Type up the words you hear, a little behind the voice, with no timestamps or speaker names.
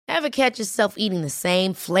Ever catch yourself eating the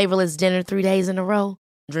same flavorless dinner 3 days in a row?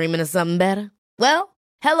 Dreaming of something better? Well,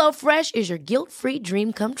 HelloFresh is your guilt-free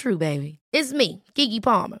dream come true, baby. It's me, Keke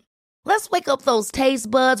Palmer. Let's wake up those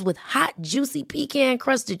taste buds with hot, juicy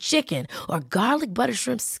pecan-crusted chicken or garlic butter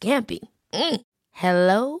shrimp scampi.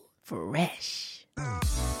 Hello Fresh.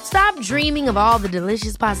 Stop dreaming of all the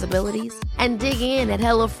delicious possibilities and dig in at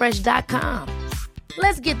HelloFresh.com.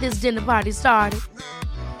 Let's get this dinner party started.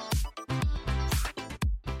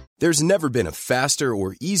 There's never been a faster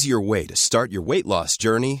or easier way to start your weight loss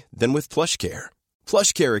journey than with PlushCare.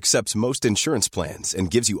 PlushCare accepts most insurance plans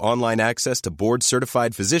and gives you online access to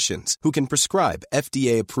board-certified physicians who can prescribe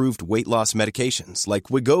FDA-approved weight loss medications like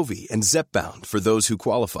Wegovy and Zepbound for those who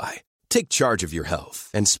qualify. Take charge of your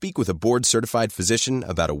health and speak with a board-certified physician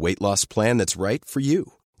about a weight loss plan that's right for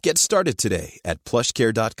you. Get started today at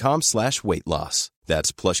plushcare.com/weight loss.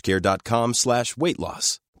 That's plushcare.com/weight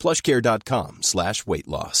loss. plushcare.com/weight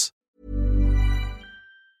loss.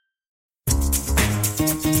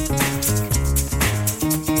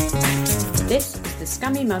 This is the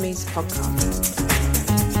Scummy Mummies podcast.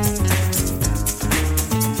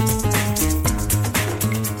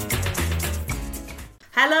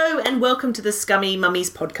 Hello and welcome to the Scummy Mummies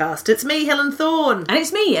podcast. It's me, Helen Thorne. And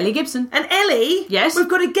it's me, Ellie Gibson. And Ellie, yes, we've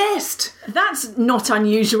got a guest. That's not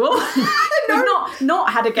unusual. We've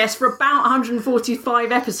not had a guest for about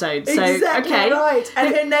 145 episodes. So, exactly okay. Right.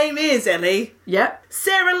 And her name is, Ellie? Yep.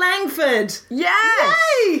 Sarah Langford. Yes.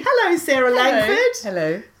 Yay! Hello, Sarah Langford.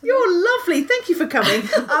 Hello. You're lovely. Thank you for coming.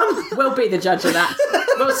 We'll be the judge of that.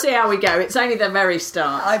 We'll see how we go. It's only the very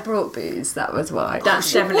start. I brought booze, that was why.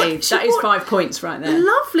 That's definitely, that is 5 points right there.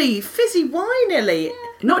 Lovely fizzy wine, Ellie.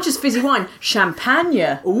 Not just fizzy wine,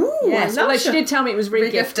 champagne. Ooh, yes. Although she did tell me it was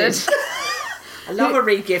re-gifted. I love a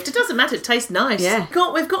re-gift. It doesn't matter. It tastes nice. Yeah.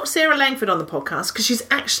 We've got Sarah Langford on the podcast because she's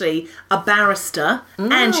actually a barrister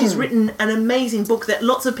and she's written an amazing book that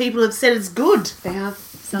lots of people have said is good. They have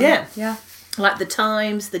some. Yeah. Like The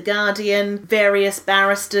Times, The Guardian, various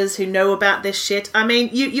barristers who know about this shit. I mean,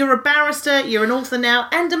 you're a barrister, you're an author now,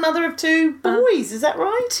 and a mother of 2 boys. Is that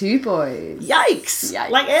right? 2 boys. Yikes.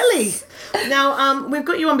 Like Ellie. Now, we've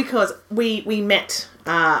got you on because we met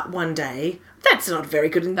one day. That's not a very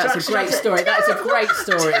good introduction. That's a great story. That is a great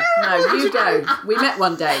story. No, you go. We met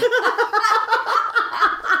one day.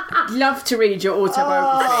 Love to read your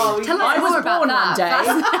autobiography. Tell us more about born that. one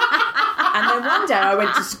day. And then one day I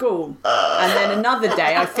went to school. And then another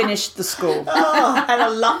day I finished the school.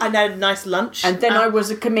 And had a nice lunch. And then I was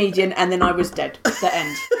a comedian and then I was dead. The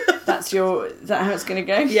end. Is that how it's going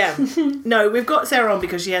to go? Yeah. No, we've got Sarah on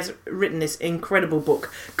because she has written this incredible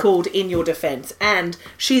book called In Your Defence. And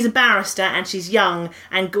she's a barrister and she's young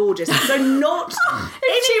and gorgeous. So not...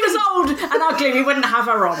 If she was old and ugly, we wouldn't have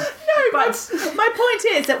her on. No, but my point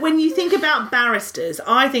is that when you think about barristers,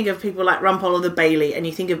 I think of people like Rumpole or the Bailey, and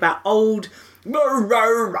you think about old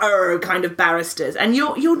kind of barristers, and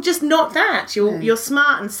you're just not that. You're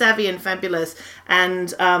smart and savvy and fabulous.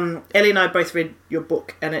 And Ellie and I both read your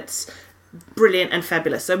book, and it's brilliant and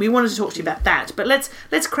fabulous. So we wanted to talk to you about that. But let's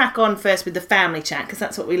crack on first with the family chat, because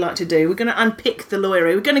that's what we like to do. We're going to unpick the lawyer.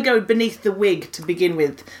 We're going to go beneath the wig to begin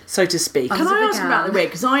with, so to speak. Can I ask about the wig?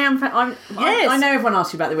 Because I know everyone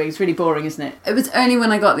asks you about the wig. It's really boring, isn't it? It was only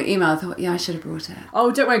when I got the email I thought, yeah, I should have brought it.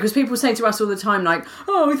 Oh, don't worry, because people say to us all the time, like,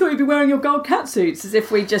 oh, we thought you'd be wearing your gold cat suits, as if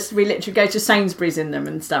we literally go to Sainsbury's in them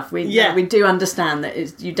and stuff. We do understand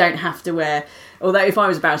that you don't have to wear... Although if I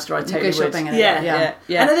was a barrister, I totally would. Yeah.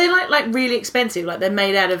 And are they like really expensive? Like they're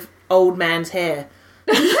made out of old man's hair?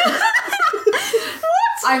 What?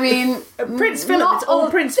 I mean, Prince Philip. It's all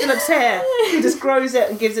Prince Philip's hair. He just grows it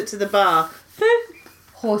and gives it to the bar.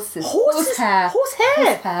 Horsehair. Horse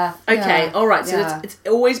hair. Okay, all right. So it's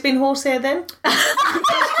always been horsehair then. How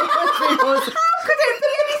could it be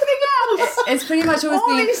anything else? It's pretty much always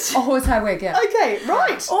been a horsehair wig. Yeah. Okay,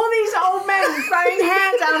 right. All these old men growing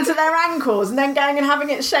hair down to their ankles and then going and having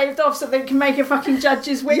it shaved off so they can make a fucking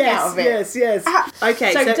judge's wig out of it. Yes.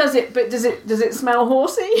 Okay. So does it smell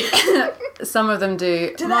horsey? Some of them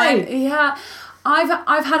do. Do they? Yeah.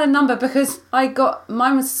 I've had a number because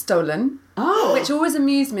mine was stolen. Oh. Which always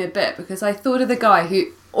amused me a bit because I thought of the guy who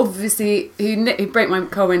obviously who broke my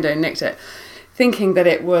car window and nicked it, thinking that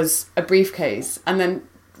it was a briefcase, and then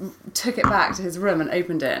took it back to his room and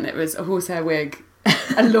opened it, and it was a horsehair wig,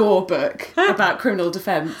 a law book about criminal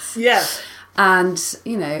defence. Yeah. And,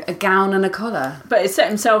 a gown and a collar. But he set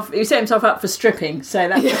himself up for stripping, so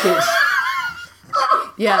that's good.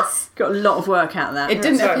 Yes. Got a lot of work out of that. It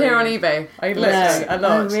didn't appear on eBay. I looked a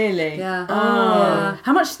lot. Oh, really? Yeah. Oh.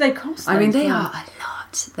 How much do they cost? I mean, they are a lot.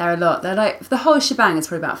 but they're a lot. They're like, the whole shebang is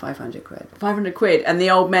probably about 500 quid. 500 quid. And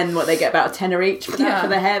the old men, what, they get about a tenner each for that, for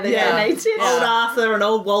the hair they donated? Old Arthur and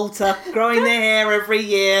old Walter growing their hair every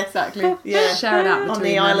year. Exactly. Yeah. Sharing out on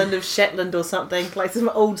the island of Shetland or something. Like some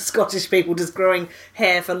old Scottish people just growing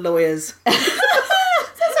hair for lawyers. That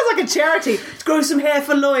sounds like a charity. To grow some hair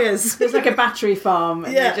for lawyers. It's like a battery farm.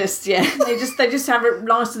 And they just have it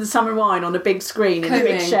last of the summer wine on a big screen in a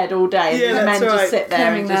big shed all day. Yeah, and the men just sit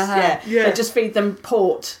there Combing and they just feed them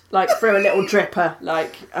port like through a little dripper.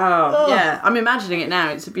 Like, I'm imagining it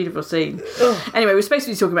now. It's a beautiful scene. Anyway, we're supposed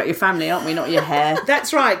to be talking about your family, aren't we? Not your hair.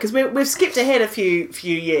 That's right, because we've skipped ahead a few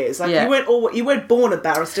years. Like you weren't born a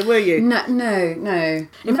barrister, were you? No.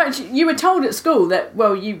 In fact, you were told at school that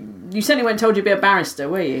you certainly weren't told you'd be a barrister,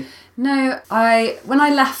 were you? No, when I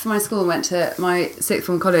left my school and went to my sixth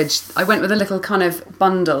form college, I went with a little kind of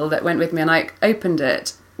bundle that went with me, and I opened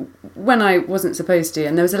it when I wasn't supposed to,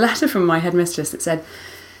 and there was a letter from my headmistress that said,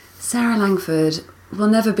 Sarah Langford will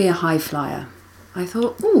never be a high flyer. I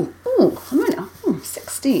thought, I'm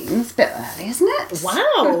 16, it's a bit early, isn't it?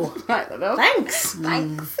 Wow. Right, Thanks.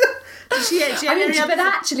 But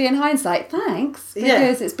actually, in hindsight, thanks,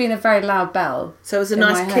 because it's been a very loud bell. So it was a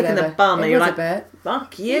nice kick in the bum. It was a bit.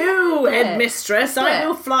 Fuck you, headmistress. I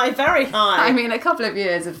will fly very high. I mean, a couple of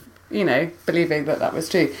years of, believing that was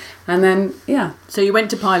true. And then, So you went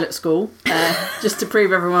to pilot school, just to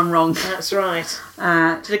prove everyone wrong. That's right.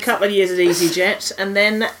 Did a couple of years at EasyJet, and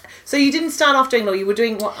then... So you didn't start off doing law, you were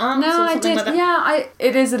doing what, arts or something like that? Yeah,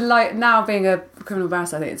 it is now being a criminal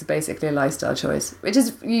barrister, I think it's basically a lifestyle choice, which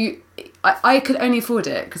is, I could only afford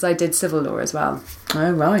it because I did civil law as well.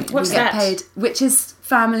 Oh, right. What's that? You get paid, which is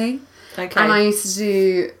family. Okay. And I used to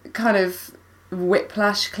do kind of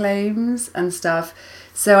whiplash claims and stuff.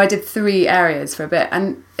 So I did 3 areas for a bit.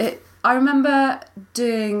 And I remember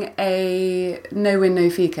doing a no-win,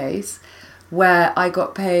 no-fee case where I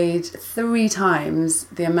got paid 3 times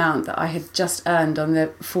the amount that I had just earned on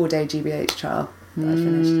the 4-day GBH trial that I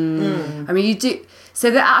finished. I mean, you do... So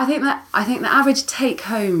I think the average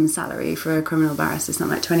take-home salary for a criminal barrister is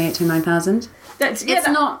something like 28,000 to 9,000.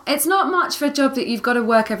 It's not much for a job that you've got to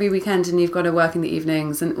work every weekend and you've got to work in the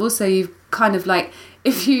evenings, and also you've kind of like,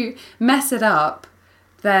 if you mess it up,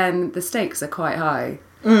 then the stakes are quite high.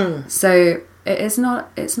 So it's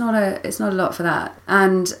not a lot for that.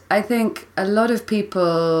 And I think a lot of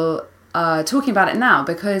people are talking about it now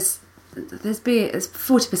because there's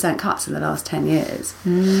 40% cuts in the last 10 years.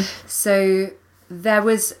 So there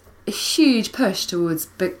was a huge push towards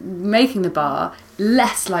making the bar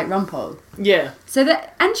less like Rumpole. Yeah. So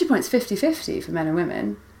the entry point's 50-50 for men and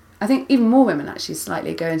women. I think even more women actually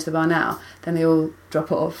slightly go into the bar now, then they all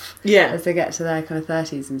drop off as they get to their kind of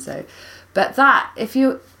 30s and so. But that, if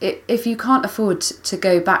you can't afford to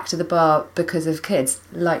go back to the bar because of kids,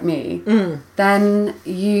 like me, then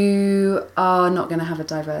you are not going to have a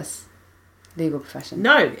diverse legal profession.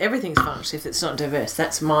 No, everything's fucked if it's not diverse.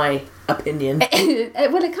 That's my opinion. Well,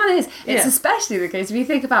 it kind of is. It's especially the case if you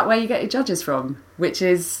think about where you get your judges from, which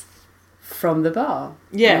is from the bar.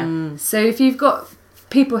 Yeah. So if you've got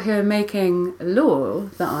people who are making law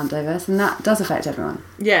that aren't diverse, then that does affect everyone.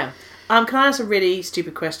 Yeah. Can I ask a really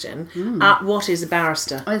stupid question? What is a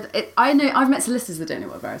barrister? I know, I've met solicitors that don't know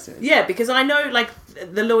what a barrister is. Yeah, because I know, like,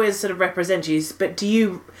 the lawyers sort of represent you, but do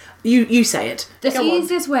you say it? The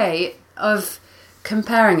easiest way of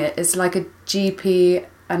comparing it is like a GP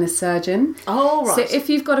and a surgeon. Oh, right. So if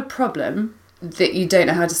you've got a problem that you don't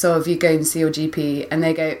know how to solve, you go and see your GP and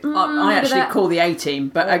they go... I actually call the A-team,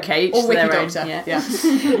 but okay. Or Wiki Doctor.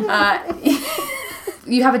 Yeah.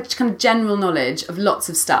 You have a kind of general knowledge of lots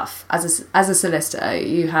of stuff. As a solicitor,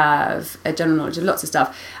 you have a general knowledge of lots of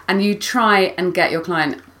stuff, and you try and get your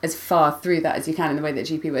client as far through that as you can in the way that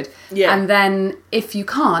GP would. Yeah. And then if you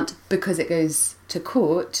can't, because it goes to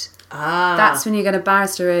court, that's when you get a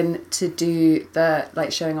barrister in to do the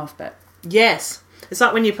showing off bit. Yes. It's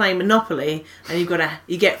like when you're playing Monopoly and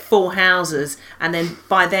you get 4 houses, and then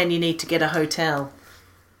by then you need to get a hotel.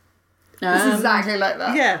 It's exactly like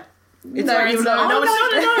that. Yeah. I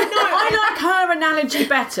like her analogy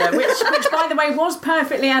better, which by the way was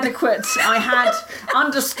perfectly adequate. I had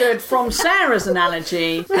understood from Sarah's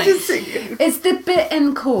analogy. It's the bit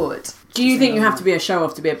in court. Do you think you have to be a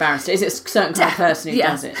show-off to be a barrister? Is it a certain kind of person who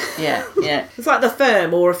does it? Yeah. It's like The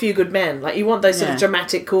Firm or A Few Good Men. Like, you want those sort of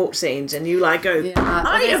dramatic court scenes, and you go,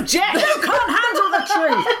 I object! You can't handle the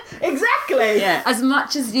truth! Exactly! Yeah. As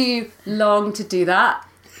much as you long to do that,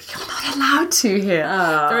 you're not allowed to here.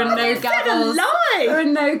 There are no gavels. Why? There are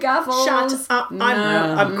no gavels. Shut up.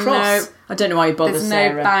 I'm cross. No, I don't know why you bother, There's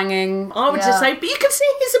Sarah. no banging. I would just say, but you can see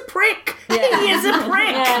he's a prick. He is a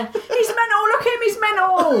prick. Yeah. He's mental. Look at him. He's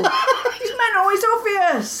mental. He's mental. He's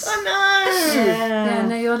obvious. I know. Yeah,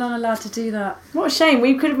 no, you're not allowed to do that. What a shame.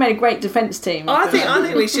 We could have made a great defence team. I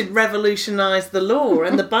think we should revolutionise the law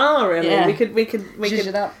and the bar. Ellie. Yeah. We could. Zhuzh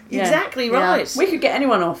it up. Exactly Yeah. right. We could get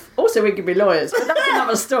anyone off. Also, we could be lawyers, but that's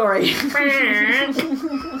another story.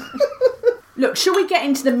 Look, shall we get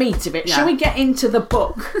into the meat of it? Yeah. Shall we get into the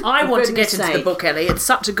book? I For want to get goodness into the sake. book, Ellie. It's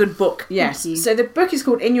such a good book. Yes. So the book is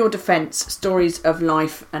called In Your Defence: Stories of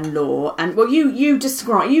Life and Law. And well, you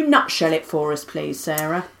nutshell it for us, please,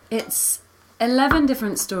 Sarah. It's 11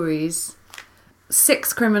 different stories,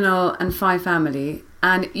 6 criminal and 5 family,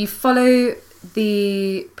 and you follow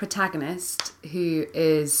the protagonist, who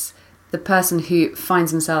is the person who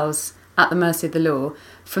finds themselves at the mercy of the law.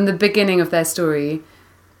 From the beginning of their story,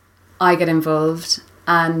 I get involved,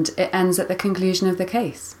 and it ends at the conclusion of the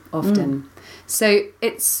case, often. So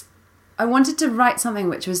I wanted to write something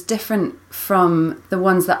which was different from the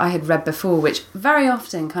ones that I had read before, which very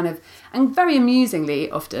often and very amusingly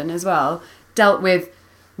often as well, dealt with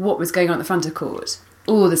what was going on at the front of court.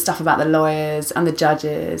 All the stuff about the lawyers and the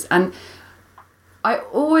judges. And I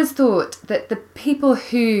always thought that the people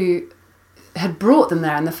who had brought them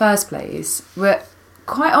there in the first place were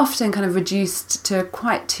quite often kind of reduced to a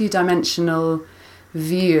quite two-dimensional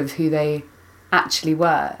view of who they actually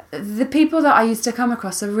were. The people that I used to come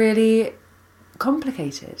across are really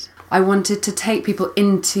complicated. I wanted to take people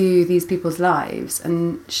into these people's lives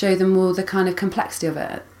and show them all the kind of complexity of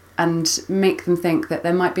it and make them think that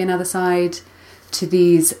there might be another side to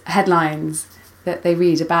these headlines that they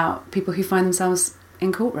read about people who find themselves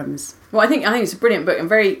in courtrooms. Well, I think it's a brilliant book and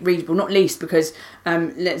very readable, not least because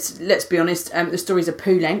let's be honest, the stories are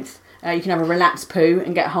poo length. You can have a relaxed poo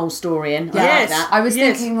and get a whole story in. Yes. I like that. I was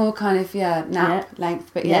thinking more kind of nap length,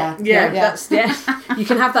 but Yeah. You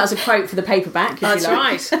can have that as a quote for the paperback. If That's you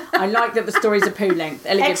like. right. I like that the stories are poo length.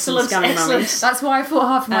 Ellie Gibson's Scummy Excellent. Mummies. That's why I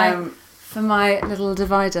fought hard for my little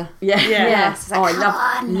divider. Yeah. Yes. Oh,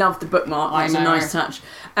 I love the bookmark. It's a know. nice touch.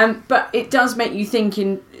 But it does make you think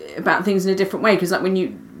about things in a different way, because like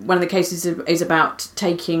one of the cases is about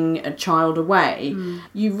taking a child away,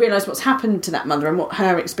 you realise what's happened to that mother and what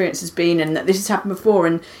her experience has been, and that this has happened before,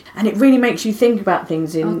 and it really makes you think about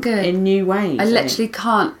things in new ways. I literally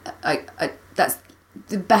can't. That's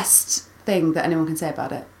the best thing that anyone can say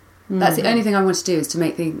about it. That's the only thing I want to do, is to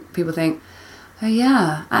make people think, oh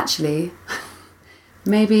yeah, actually,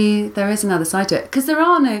 maybe there is another side to it. Because there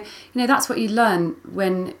are no, that's what you learn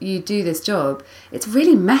when you do this job. It's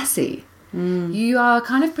really messy. You are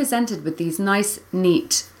kind of presented with these nice,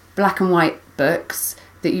 neat, black and white books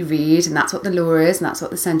that you read, and that's what the law is, and that's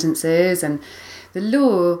what the sentence is, and the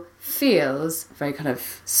law feels very kind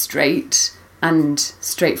of straight and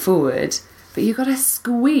straightforward, but you've got to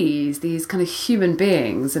squeeze these kind of human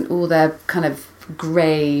beings and all their kind of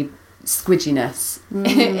grey squidginess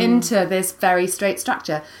into this very straight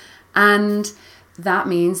structure. And that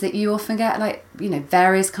means that you often get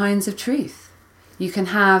various kinds of truth. You can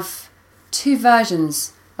have 2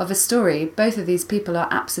 versions of a story. Both of these people are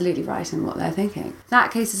absolutely right in what they're thinking. That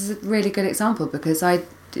case is a really good example, because I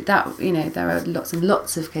did that. There are lots and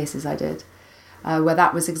lots of cases I did where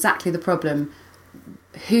that was exactly the problem.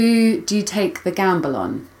 Who do you take the gamble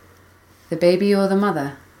on, the baby or the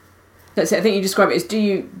mother? That's it. I think you describe it as do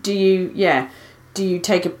you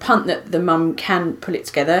take a punt that the mum can pull it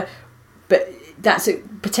together, but that's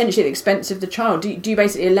potentially at the expense of the child. Do you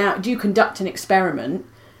basically do you conduct an experiment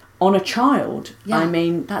on a child? Yeah, I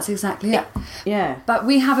mean, that's exactly it. Yeah. But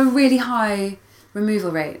we have a really high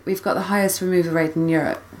removal rate. We've got the highest removal rate in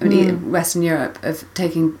Europe, Western Europe, of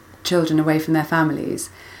taking children away from their families.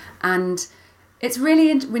 And it's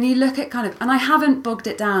really, when you look at and I haven't bogged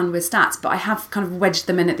it down with stats, but I have kind of wedged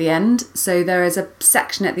them in at the end. So there is a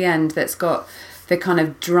section at the end that's got the kind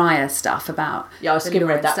of drier stuff about. Yeah, I skim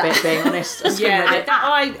read that bit, being honest. I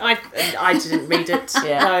didn't read it.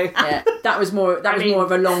 Yeah. That was more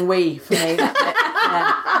of a long wee for me.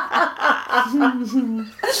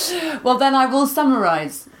 Well, then I will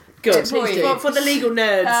summarise. Good. Please do. For the legal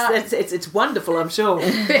nerds, it's wonderful, I'm sure.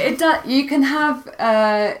 But you can have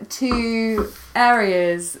 2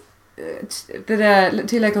 areas that are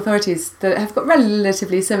 2 local authorities that have got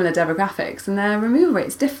relatively similar demographics, and their removal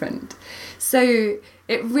rate's different. So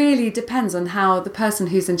it really depends on how the person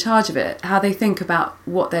who's in charge of it, how they think about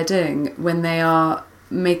what they're doing when they are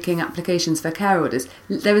making applications for care orders.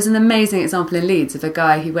 There was an amazing example in Leeds of a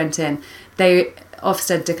guy who went in,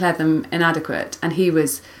 Ofsted declared them inadequate, and he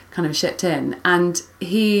was kind of shipped in, and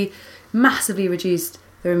he massively reduced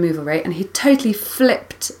the removal rate, and he totally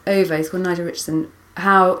flipped over, he's called Nigel Richardson,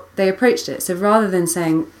 how they approached it. So rather than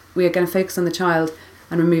saying we are going to focus on the child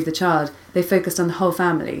and remove the child, they focused on the whole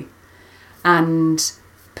family and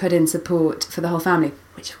put in support for the whole family,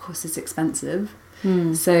 which of course is expensive.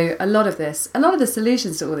 So a lot of the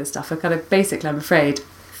solutions to all this stuff are kind of basically, I'm afraid,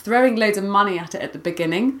 throwing loads of money at it at the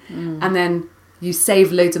beginning and then you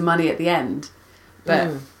save loads of money at the end.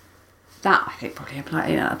 But that, I think, probably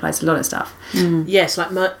applies to a lot of stuff. Yes,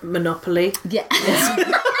 like Monopoly. Yeah.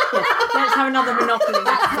 Let's have another Monopoly.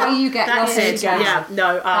 That's how you get your hotel. Yeah,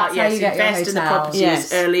 no, That's how you get your invest in the hotel.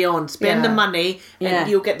 properties early on. Spend the money and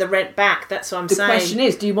you'll get the rent back. That's what I'm saying. The question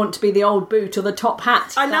is, do you want to be the old boot or the top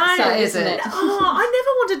hat? I know, That's isn't it? Oh, I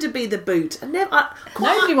never wanted to be the boot.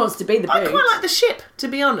 Nobody wants to be the boot. I quite like the ship, to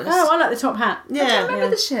be honest. Oh, I like the top hat. Yeah. I don't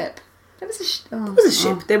remember the ship. There was a ship. There was a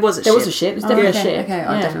ship. There was a ship. It's definitely a ship. Okay,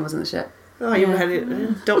 I definitely wasn't the ship. Oh, you had it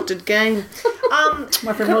adopted game.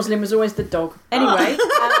 My friend Rosalind was always the dog. Anyway,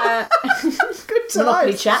 Good times.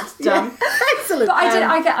 Monopoly chat done. Excellent. But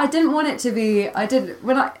I didn't want it to be.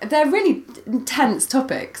 They're really intense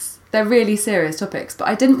topics. They're really serious topics. But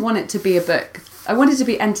I didn't want it to be a book. I wanted it to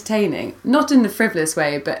be entertaining, not in the frivolous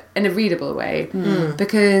way, but in a readable way,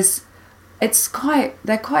 because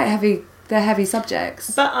they're quite heavy. They're heavy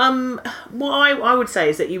subjects. But what I would say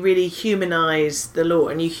is that you really humanise the law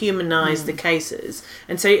and you humanise the cases.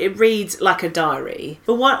 And so it reads like a diary.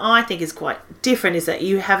 But what I think is quite different is that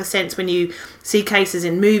you have a sense when you see cases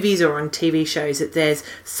in movies or on TV shows that there's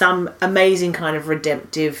some amazing kind of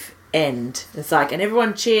redemptive end. It's like, and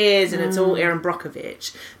everyone cheers and it's all Erin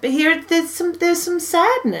Brockovich. But here there's some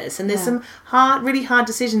sadness and there's some really hard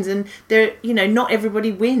decisions, and there, not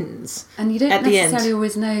everybody wins. And you don't at necessarily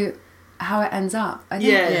always know how it ends up. I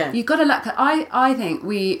think you've got to look. I think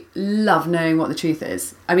we love knowing what the truth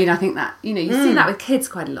is. I mean, I think that you see that with kids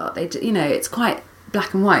quite a lot. They, it's quite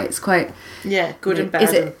black and white. It's quite good and bad.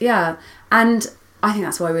 Is it? Yeah, and I think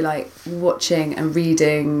that's why we like watching and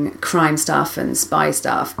reading crime stuff and spy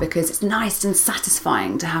stuff, because it's nice and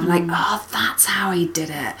satisfying to have that's how he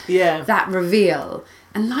did it. Yeah, that reveal.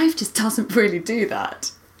 And life just doesn't really do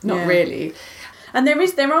that. Not really. And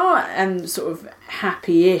there are sort of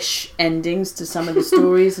happy-ish endings to some of the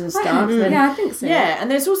stories and stuff. I think so. Yeah,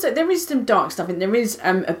 and there is some dark stuff, and there is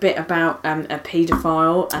a bit about a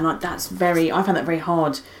paedophile, and I found that very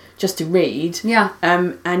hard just to read. Yeah.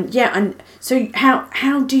 And so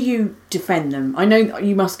how do you defend them? I know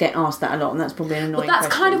you must get asked that a lot, and that's probably an annoying question.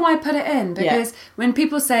 That's kind of why I put it in, because when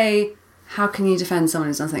people say, how can you defend someone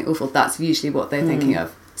who's done something awful, that's usually what they're thinking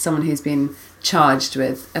of. Someone who's been charged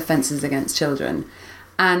with offences against children.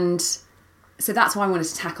 And so that's why I wanted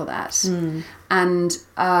to tackle that. And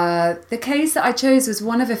the case that I chose was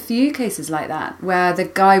one of a few cases like that, where the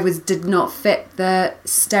guy did not fit the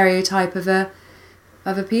stereotype of a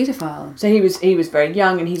paedophile. So he was very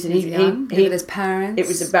young, and he said he with his parents. It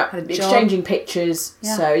was about exchanging pictures.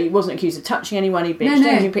 Yeah. So he wasn't accused of touching anyone. He'd been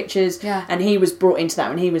exchanging pictures, and he was brought into that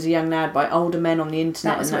when he was a young lad by older men on the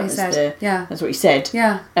internet. That's what he said. That's what he said.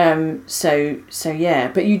 Yeah. So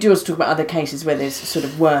yeah, but you do also talk about other cases where there's sort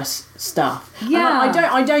of worse stuff. Yeah. And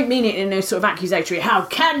I don't mean it in a sort of accusatory. How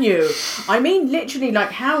can you? I mean literally, like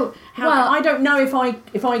how. I don't know if I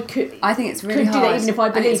could. I think it's really hard. Do that even if I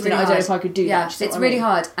believed in it. I don't know if I could do that. It's really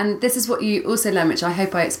hard. And this is what you also learn, which I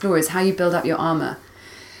hope I explore, is how you build up your armour.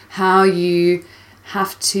 How you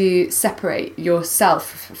have to separate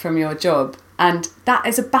yourself from your job. And that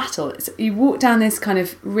is a battle. You walk down this kind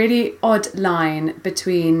of really odd line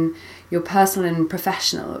between your personal and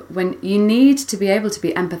professional, when you need to be able to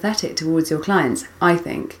be empathetic towards your clients, I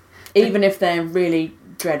think. Even if they're really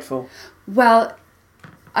dreadful. Well,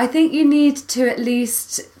 I think you need to at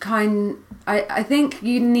least I think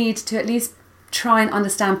you need to at least try and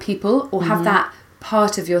understand people, or have that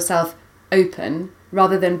part of yourself open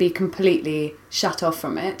rather than be completely shut off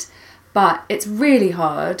from it. But it's really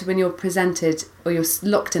hard when you're presented or you're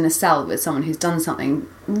locked in a cell with someone who's done something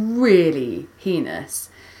really heinous.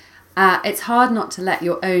 It's hard not to let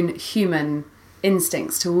your own human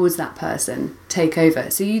instincts towards that person take over.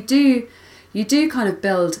 So you do kind of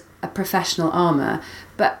build a professional armour,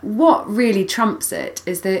 but what really trumps it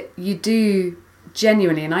is that you do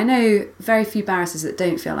genuinely, and I know very few barristers that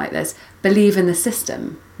don't feel like this, believe in the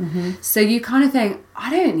system. So you kind of think, I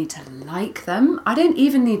don't need to like them, I don't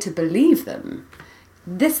even need to believe them.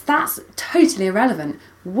 That's totally irrelevant.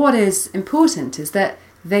 What is important is that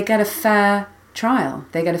they get a fair trial,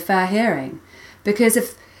 they get a fair hearing, because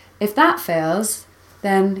if that fails,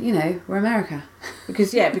 then we're America.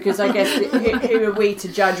 Because I guess who are we to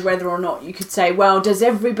judge whether or not you could say, well, does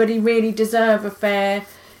everybody really deserve a fair,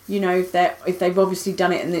 if they've obviously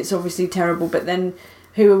done it and it's obviously terrible, but then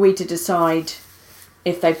who are we to decide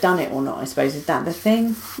if they've done it or not? I suppose, is that the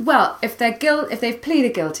thing? Well, if they've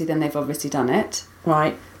pleaded guilty, then they've obviously done it.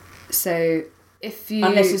 Right. So if you...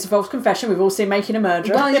 Unless it's a false confession, we've all seen Making a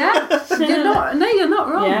Murderer. Well, yeah. You're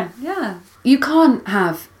not wrong. Yeah. You can't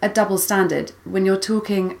have a double standard when you're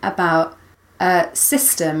talking about a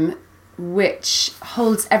system which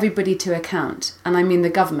holds everybody to account. And I mean the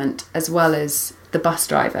government as well as the bus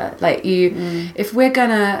driver. Like, if we're going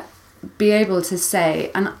to be able to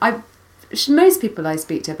say... And most people I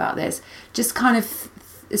speak to about this just kind of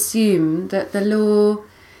assume that the law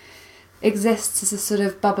exists as a sort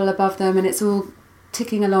of bubble above them and it's all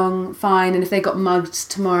ticking along fine, and if they got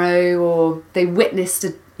mugged tomorrow or they witnessed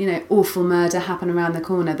a awful murder happen around the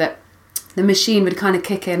corner, that the machine would kind of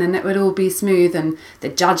kick in and it would all be smooth, and the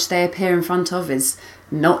judge they appear in front of is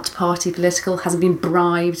not party political, hasn't been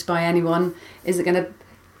bribed by anyone, isn't going to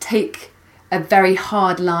take a very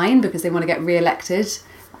hard line because they want to get re-elected,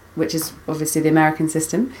 which is obviously the American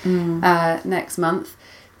system, next month.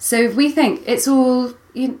 So we think it's all...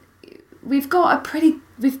 we've got a pretty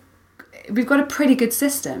good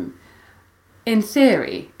system. In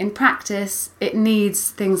theory, in practice, it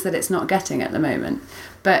needs things that it's not getting at the moment.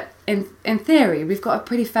 But in theory, we've got a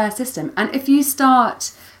pretty fair system. And if you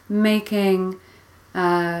start making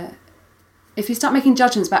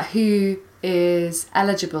judgments about who is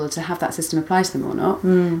eligible to have that system apply to them or not,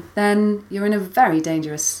 then you're in a very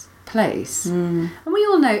dangerous place. And we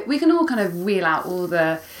all know, we can all kind of wheel out all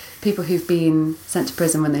the people who've been sent to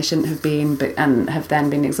prison when they shouldn't have been, and have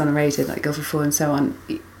then been exonerated, like Guildford 4 and so on.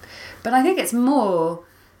 But I think it's more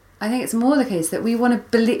the case that we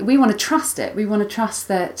want to trust it. We want to trust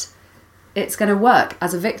that it's going to work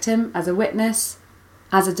as a victim, as a witness,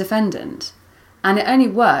 as a defendant. And it only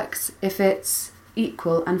works if it's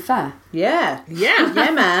equal and fair. Yeah,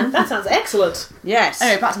 man. That sounds excellent. Yes.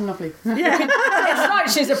 Anyway, back to Monopoly. Yeah. It's like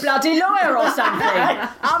she's a bloody lawyer or something.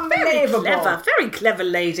 Unbelievable. Very clever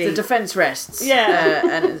lady. The defence rests. Yeah.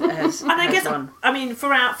 And I guess, I mean,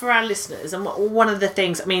 for our listeners, and one of the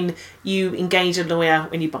things, I mean, you engage a lawyer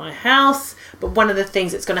when you buy a house, but one of the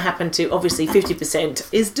things that's going to happen to, obviously, 50%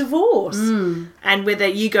 is divorce. And whether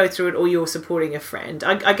you go through it or you're supporting a friend,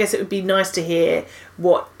 I guess it would be nice to hear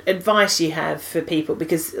what advice you have for people,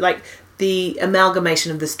 because, like, the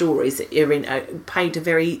amalgamation of the stories that you're in paint a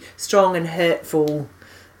very strong and hurtful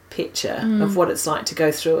picture of what it's like to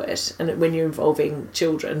go through it, and when you're involving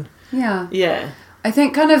children. Yeah. I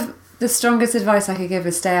think kind of the strongest advice I could give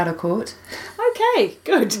is stay out of court. Okay,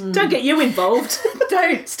 good. Don't get you involved.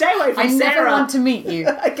 Don't. Stay away from Sarah. I never want to meet you.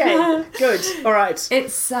 Okay, good. All right.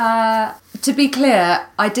 It's, to be clear,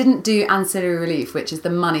 I didn't do ancillary relief, which is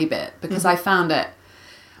the money bit, because I found that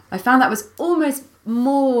was almost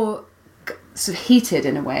more sort of heated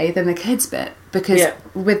in a way than the kids bit, because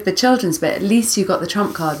with the children's bit, at least you got the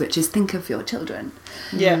trump card, which is think of your children.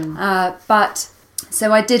 But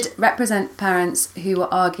so I did represent parents who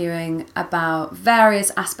were arguing about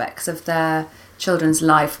various aspects of their children's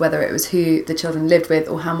life, whether it was who the children lived with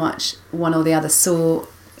or how much one or the other saw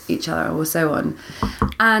each other or so on.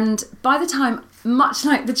 And by the time, much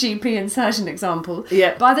like the GP and surgeon example,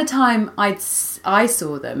 by the time I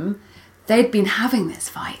saw them, they'd been having this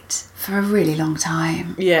fight for a really long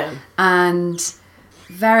time. Yeah. And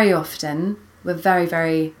very often were very,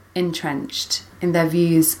 very entrenched in their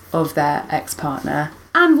views of their ex-partner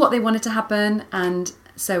and what they wanted to happen and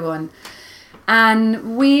so on.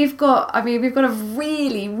 And we've got a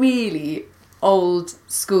really, really old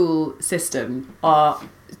school system,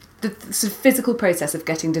 the sort of physical process of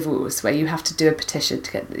getting divorced, where you have to do a petition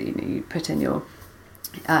to get, you put in your,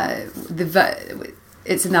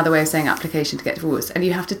 it's another way of saying application to get divorced, and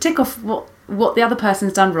you have to tick off what the other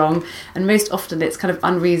person's done wrong, and most often it's kind of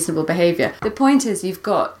unreasonable behaviour. The point is, you've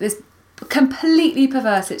got this completely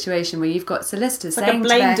perverse situation where you've got solicitors saying,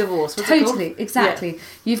 like a blame divorce. What's totally, exactly. Yeah.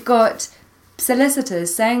 You've got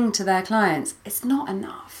solicitors saying to their clients, it's not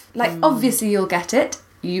enough. Like, obviously you'll get it.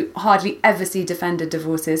 You hardly ever see defended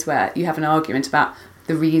divorces where you have an argument about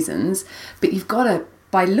the reasons, but you've got to,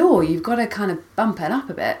 by law, you've got to kind of bump it up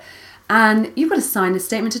a bit. And you've got to sign a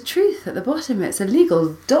statement of truth at the bottom. It's a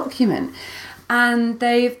legal document. And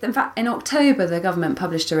in fact, in October, the government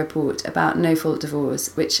published a report about no-fault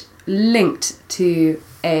divorce, which linked to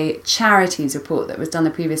a charities report that was done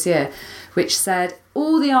the previous year, which said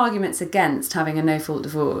all the arguments against having a no-fault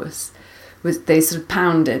divorce, they sort of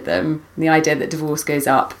pounded them, the idea that divorce goes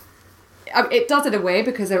up. It does in a way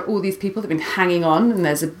because there are all these people that have been hanging on, and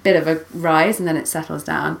there's a bit of a rise and then it settles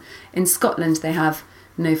down. In Scotland, they have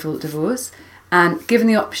no-fault divorce, and given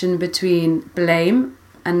the option between blame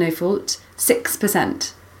and no-fault,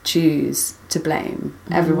 6% choose to blame.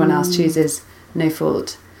 Everyone else chooses no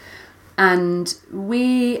fault. And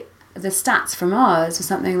the stats from ours were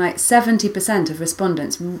something like 70% of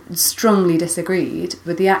respondents strongly disagreed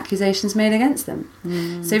with the accusations made against them.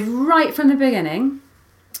 So right from the beginning,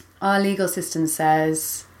 our legal system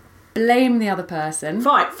says, blame the other person.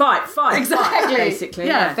 Fight. Exactly. Basically,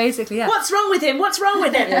 Basically, yeah. What's wrong with him?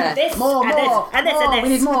 Yeah. This, More. and this. We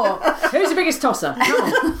need more. Who's the biggest tosser?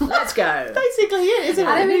 Come on, let's go. Basically, it isn't it?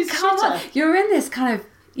 I mean, Who's come on. shitter? You're in this kind of,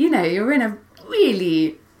 you're in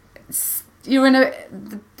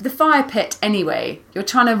the fire pit anyway. You're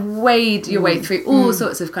trying to wade your way through all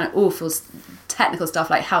sorts of kind of awful technical stuff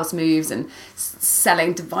like house moves and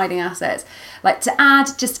selling, dividing assets. Like, to add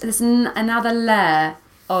just this another layer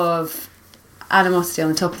of animosity on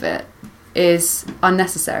the top of it is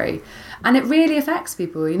unnecessary. And it really affects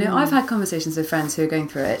people. I've had conversations with friends who are going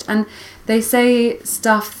through it, and they say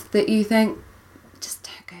stuff that you think, just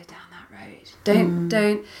don't go down that road.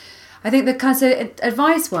 Don't. I think the kind of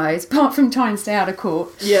advice-wise, apart from trying to stay out of court,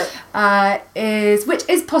 which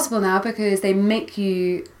is possible now because they make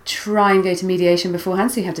you try and go to mediation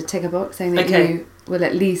beforehand, so you have to tick a box saying that you will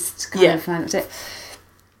at least kind of find it.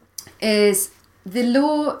 Is the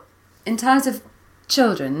law in terms of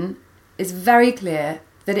children is very clear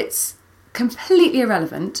that it's completely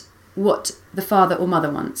irrelevant what the father or mother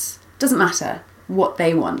wants. Doesn't matter what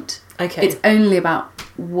they want. Okay. It's only about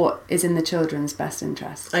what is in the children's best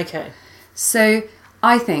interest. Okay. So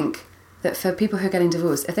I think that for people who are getting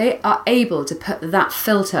divorced, if they are able to put that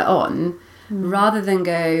filter on, rather than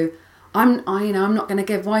go, I'm not going to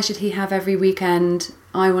give. Why should he have every weekend?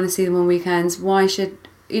 I want to see them on weekends. Why should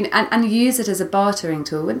and use it as a bartering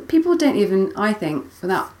tool when people don't even. I think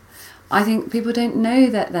people don't know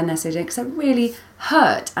that they're necessarily, because they're really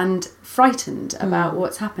hurt and frightened about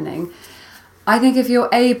what's happening. I think if you're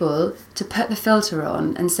able to put the filter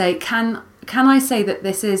on and say, can I say that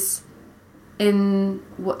this is in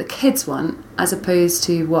what the kids want as opposed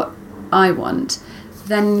to what I want,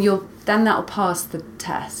 then that'll pass the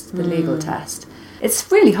test, the legal test.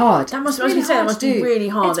 It's really hard. That must be really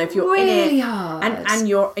hard if you're really in it, hard. and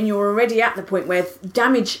you're already at the point where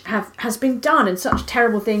damage has been done and such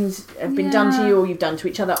terrible things have been done to you or you've done to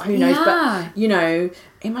each other. Who knows? But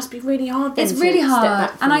it must be really hard. It's really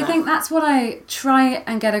hard, and I think that's what I try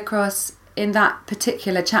and get across in that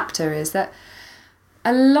particular chapter, is that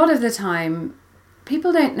a lot of the time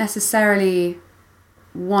people don't necessarily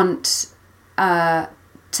want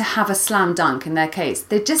to have a slam dunk in their case.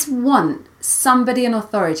 They just want somebody in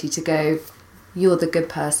authority to go, you're the good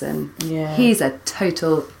person. Yeah. He's a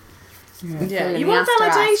total... Yeah. You want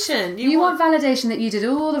validation. You want validation that you did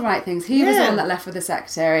all the right things. He was the one that left with the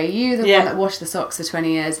secretary. You the one that washed the socks for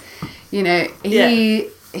 20 years.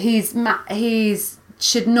 He's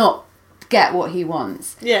should not get what he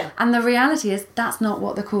wants. Yeah. And the reality is that's not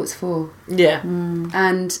what the court's for. Yeah.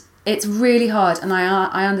 And it's really hard, and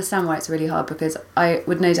I understand why it's really hard, because I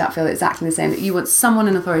would no doubt feel exactly the same, that you want someone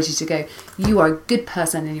in authority to go, you are a good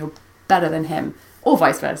person and you're better than him, or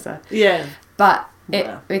vice versa. Yeah. But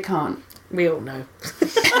it can't. We all know.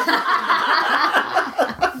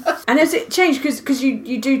 And has it changed? Because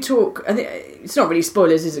you do talk, I think it's not really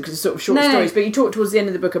spoilers, is it? Because it's sort of short stories, but you talk towards the end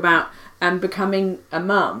of the book about becoming a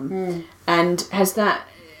mum. And has that...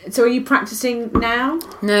 So are you practising now?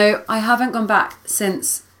 No, I haven't gone back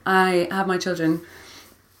since I had my children,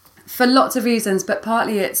 for lots of reasons, but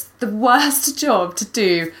partly it's the worst job to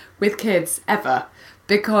do with kids ever,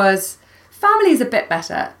 because family's a bit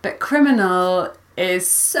better, but criminal is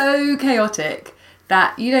so chaotic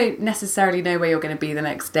that you don't necessarily know where you're going to be the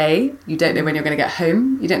next day. You don't know when you're going to get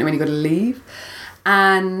home. You don't know when you've got to leave.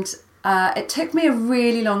 And it took me a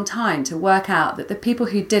really long time to work out that the people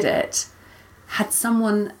who did it had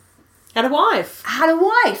a wife.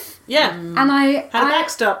 Yeah. And I had a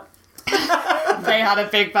backstop. They had a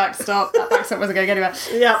big backstop. That backstop wasn't going to go anywhere.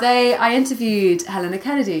 Yeah. I interviewed Helena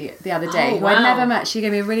Kennedy the other day, who I'd never met. She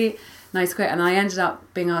gave me a really nice quote, and I ended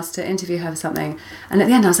up being asked to interview her for something. And at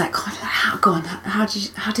the end, I was like, how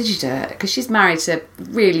did you do it? Because she's married to a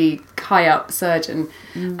really high up surgeon,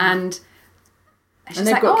 and she's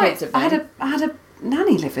they've like, got kids. I had a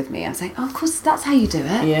nanny live with me. I was like, of course, that's how you do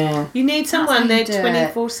it. Yeah. You need someone there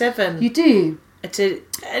 24/7. You do.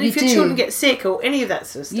 And if your children get sick or any of that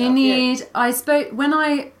sort of stuff. You need... Yeah. I spoke... When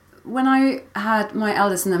I had my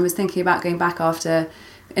eldest and then was thinking about going back after...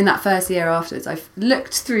 In that first year afterwards, I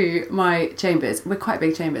looked through my chambers. We're quite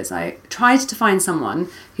big chambers. I tried to find someone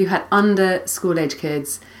who had under school age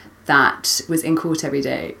kids that was in court every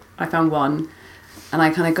day. I found one. And I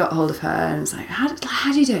kind of got hold of her and was like, how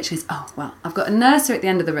do you do it? She goes, oh, well, I've got a nursery at the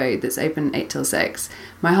end of the road that's open 8 till 6.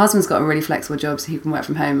 My husband's got a really flexible job so he can work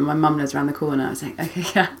from home, and my mum lives around the corner. I was like, okay,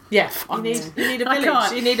 yeah. Yeah, you need a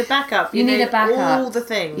village, you need a backup. You need a backup. All the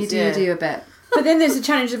things. You do a bit. But then there's a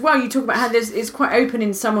challenge as well. You talk about how it's quite open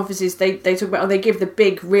in some offices. They talk about, they give the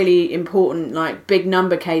big, really important, like, big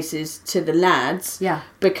number cases to the lads. Yeah.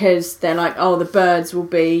 Because they're like, oh, the birds will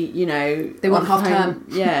be, They want half term.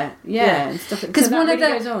 Yeah. And stuff. Because one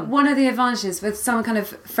of the advantages with some kind of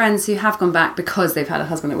friends who have gone back because they've had a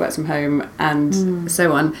husband that works from home and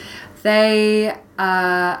so on, they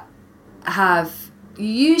have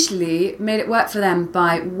usually made it work for them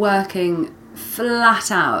by working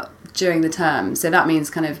flat out during the term. So that means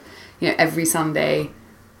kind of, every Sunday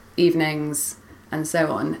evenings and so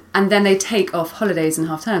on. And then they take off holidays and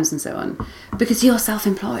half terms and so on. Because you're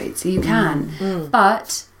self-employed, so you can.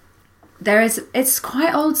 But it's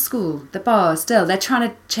quite old school, the bar still. They're trying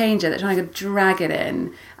to change it, they're trying to drag it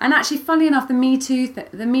in. And actually, funnily enough, the Me Too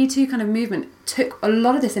kind of movement took a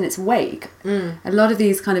lot of this in its wake. A lot of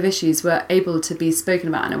these kind of issues were able to be spoken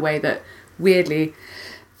about in a way that, weirdly,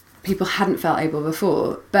 people hadn't felt able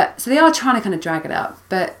before. But so they are trying to kind of drag it up,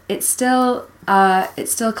 but it's still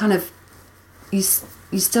kind of, you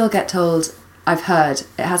still get told, I've heard,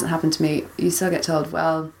 it hasn't happened to me, you still get told,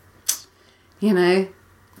 well,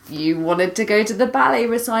 you wanted to go to the ballet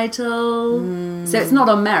recital. So it's not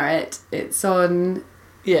on merit, it's on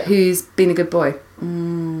who's been a good boy.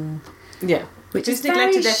 Yeah. Which Who's is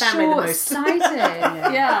neglected very their family the most.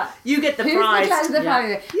 short-sighted. Yeah. You get the Who's prize. neglected their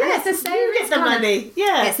family? Yes, And it's the same, you get the money.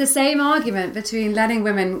 Yeah. It's the same argument between letting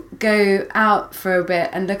women go out for a bit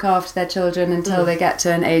and look after their children until they get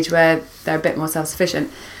to an age where they're a bit more self-sufficient,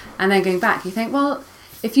 and then going back. You think, well,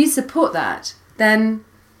 if you support that, then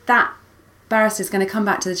that barrister's going to come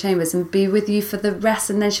back to the chambers and be with you for the rest,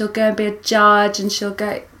 and then she'll go and be a judge, and she'll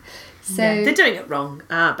go... So they're doing it wrong,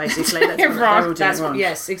 basically. That's They're all doing that's it wrong.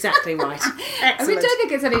 Yes, exactly right. Excellent. I mean, don't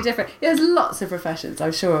think it's any different. There's lots of professions,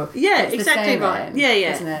 I'm sure. Yeah, it's exactly the same right. way,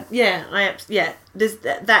 Isn't it? Yeah, There's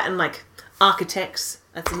that and like architects.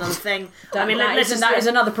 That's another thing. That is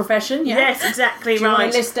another profession. Yeah. Yes, exactly Do you right.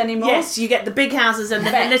 want to list any more? Yes, you get the big houses and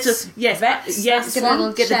the little. Yes, Vets. Yes, Get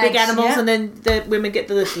little get the big sheds, animals yeah. and then the women get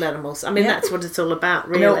the little animals. I mean, that's what it's all about,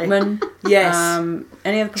 really. Milkmen. Yes.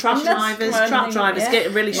 Any other Truck professions? drivers get a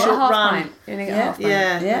really short Half run. pint. You only get half pint.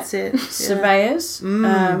 Yeah, that's it. Yeah. Surveyors.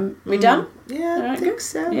 We done? Yeah, I think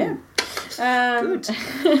so. Yeah. Good.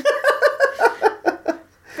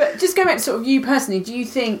 But just going back to sort of you personally, do you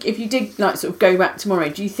think if you did like sort of go back tomorrow,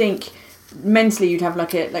 do you think mentally you'd have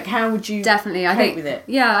like how would you Definitely, I cope think with it?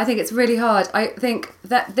 Yeah, I think it's really hard. I think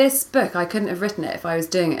that this book, I couldn't have written it if I was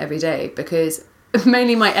doing it every day, because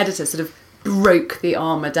mainly my editor sort of broke the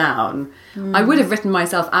armour down. I would have written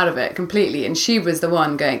myself out of it completely, and she was the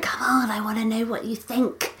one going, come on, I want to know what you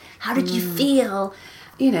think. How did you feel?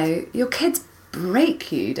 Your kids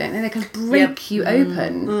break you, don't they? They can break you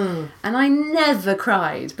open. And I never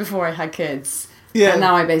cried before I had kids. And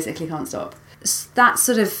now I basically can't stop. That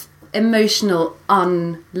sort of emotional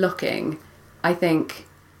unlocking, I think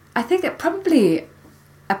it probably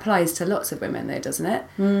applies to lots of women though, doesn't it?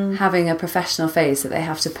 Having a professional face that they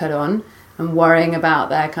have to put on and worrying about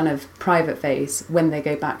their kind of private face when they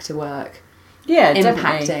go back to work. Yeah,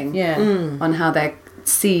 impacting definitely. on how they're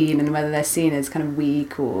seen and whether they're seen as kind of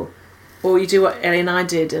weak or you do what Ellie and I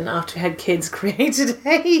did, and after we had kids, created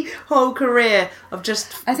a whole career of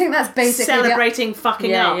just. I think that's basically celebrating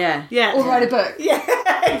fucking up. Yeah. Or write a book. Yeah,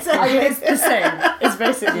 exactly. It's the same. It's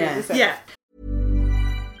basically the same. Yeah.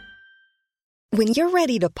 When you're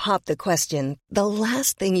ready to pop the question, the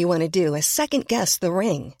last thing you want to do is second-guess the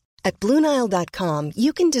ring. At BlueNile.com,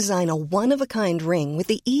 you can design a one-of-a-kind ring with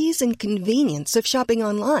the ease and convenience of shopping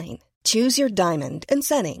online. Choose your diamond and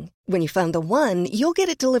setting. When you find the one, you'll get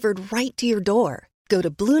it delivered right to your door. Go to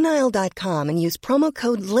BlueNile.com and use promo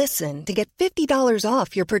code LISTEN to get $50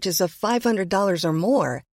 off your purchase of $500 or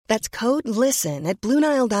more. That's code LISTEN at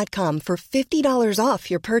BlueNile.com for $50 off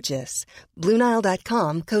your purchase.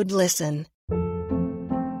 BlueNile.com, code LISTEN.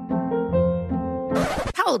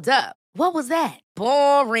 Hold up. What was that?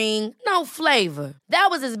 Boring. No flavor. That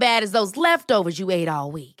was as bad as those leftovers you ate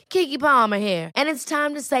all week. Keke Palmer here, and it's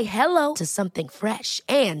time to say hello to something fresh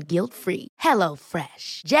and guilt-free. Hello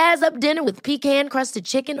Fresh. Jazz up dinner with pecan-crusted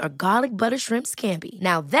chicken or garlic butter shrimp scampi.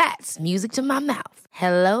 Now that's music to my mouth.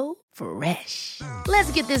 Hello Fresh.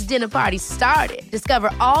 Let's get this dinner party started.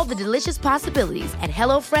 Discover all the delicious possibilities at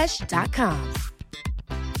HelloFresh.com.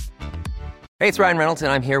 Hey, it's Ryan Reynolds,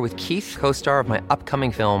 and I'm here with Keith, co-star of my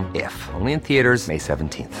upcoming film, If, only in theaters May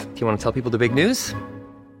 17th. Do you want to tell people the big news?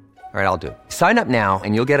 All right, I'll do it. Sign up now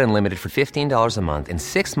and you'll get unlimited for $15 a month and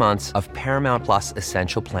 6 months of Paramount Plus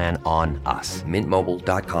Essential Plan on us.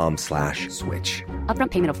 mintmobile.com/switch.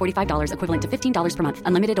 Upfront payment of $45 equivalent to $15 per month.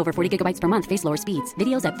 Unlimited over 40 gigabytes per month. Face lower speeds.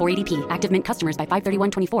 Videos at 480p. Active Mint customers by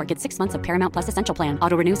 531.24 get 6 months of Paramount Plus Essential Plan.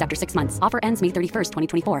 Auto renews after 6 months. Offer ends May 31st,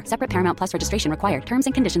 2024. Separate Paramount Plus registration required. Terms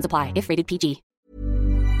and conditions apply if rated PG.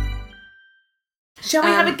 Shall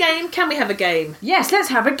we have a game? Can we have a game? Yes, let's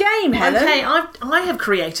have a game, Helen. Okay, I have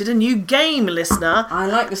created a new game, listener. I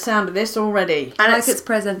like the sound of this already. I like its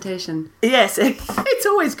presentation. Yes, it's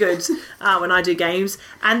always good when I do games.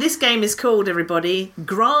 And this game is called, everybody,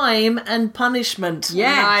 Grime and Punishment.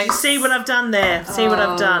 Yes. Nice. You see what I've done there? See what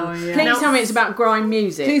I've done? Yeah. Please tell me it's about grime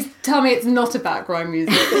music. Please tell me it's not about grime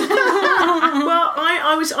music. Well,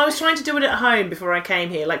 I was trying to do it at home before I came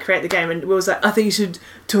here, like create the game, and Will was like, I think you should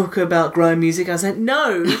talk about grime music. I was like,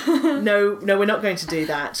 no, we're not going to do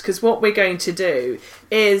that, because what we're going to do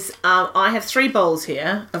is I have 3 bowls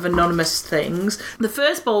here of anonymous things. The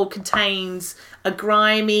first bowl contains a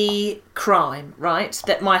grimy crime, right,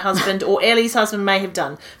 that my husband or Ellie's husband may have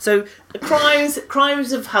done. So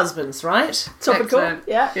crimes of husbands, right? Topical. Excellent.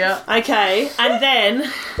 Yeah. Okay, and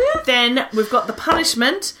then we've got the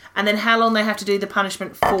punishment, and then how long they have to do the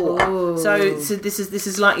punishment for. Ooh. So this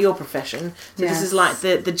is like your profession. So Yes. this is like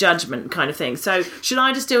the judgment kind of thing. So should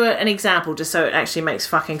I just do an example just so it actually makes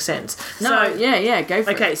fucking sense? No, So, yeah, go for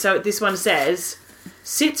it. Okay, so this one says,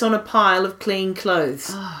 sits on a pile of clean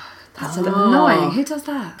clothes. That's annoying. Who does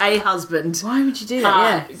that? A husband. Why would you do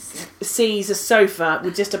that? Sees a sofa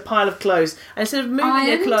with just a pile of clothes, and instead of moving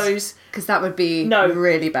their clothes, Because that would be No.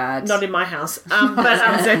 really bad. not in my house,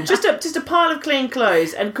 but just a pile of clean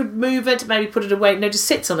clothes, and could move it, maybe put it away. No, just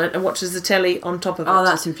sits on it and watches the telly on top of it. Oh,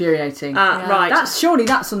 that's infuriating. Right. That's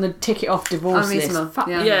on the ticket off divorce list. Unreasonable. Fuck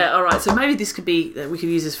Yeah. Yeah, all right. So maybe this could be we could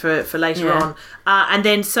use this for later Yeah. on, and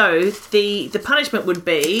then so the punishment would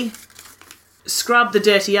be scrub the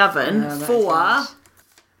dirty oven for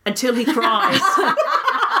until he cries.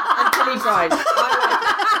 Until he cries. I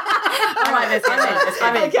like this.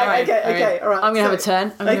 I'm in. Okay, all right. I'm going to have a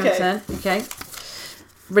turn. Okay.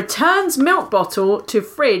 Returns milk bottle to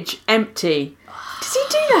fridge empty. Does he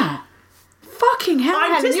do that? Fucking hell,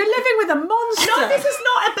 Helen, you're living with a monster. No, this is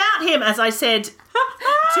not about him, as I said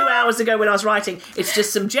 2 hours ago when I was writing. It's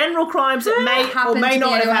just some general crimes that may or may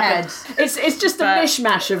not have happened. It's just a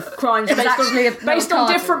mishmash of crimes based on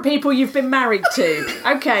different people you've been married to.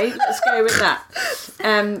 Okay, let's go with that.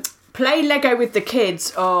 Play Lego with the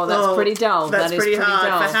kids. Oh, that's pretty dull. That's pretty hard.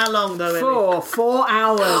 dull. For how long, though, Ellie? 4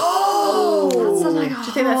 hours. Oh! Do you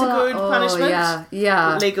think that's a good punishment?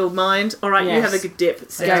 Yeah. Legal mind. All right, you Yes. have a good dip,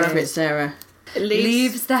 Sarah. Go for it, Sarah.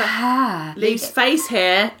 Leaves the hair. Leaves face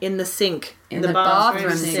hair in the In sink. the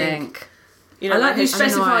bathroom sink. You know, I like you it's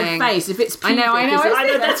specified annoying. face. If it's pubic, I know. I know,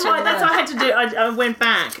 that's why I had to do. I went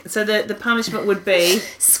back. So the punishment would be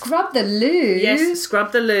Scrub the loo. yes,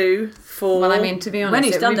 scrub the loo for. Well, I mean, to be honest, when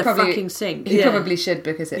he's done the probably, fucking sink. He Yeah. probably should,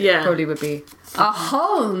 because it Yeah. probably would be a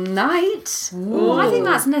whole night. Ooh. I think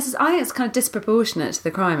that's necessary. I think it's kind of disproportionate to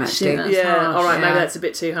the crime, actually. Shit, yeah. harsh, All right, maybe yeah. that's a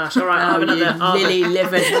bit too harsh. All right, I'll have another. Lily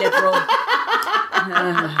livered liberal.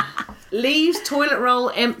 Leaves toilet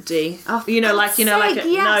roll empty. Oh, you know, like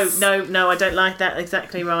yes. no, I don't like that.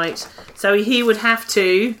 Exactly right. So he would have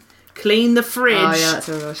to clean the fridge. Oh yeah, that's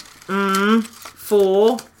a rush.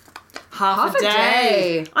 For half a a day.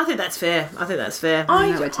 day. I think that's fair. I I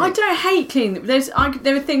don't hate cleaning. There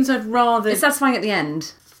are things I'd rather. It's satisfying at the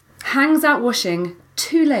end. Hangs out washing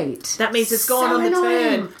too late. That means it's gone So on the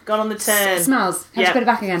annoying. turn. Gone on the turn. It smells. Have Yeah. to put it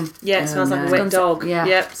back again. Yeah, it smells like a no. wet dog. Yeah.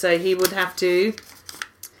 Yep. So he would have to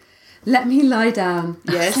Let me lie down.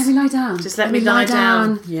 Yes. Let me lie down. Just let me lie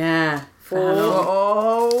down. Yeah. for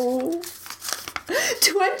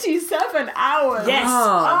 27 hours. yes,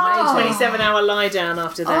 Oh, amazing. 27-hour lie down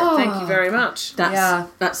after that. Thank you very much.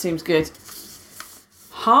 That seems good.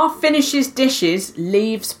 Half finishes dishes,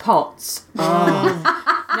 leaves pots.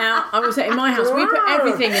 Now, I will say, in my house, we put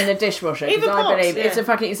everything in the dishwasher. Even 'cause I pots, believe yeah.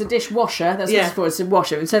 it's a dishwasher. That's what Yeah. it's for. It's a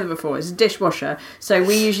washer. We've said it before. It's a dishwasher. So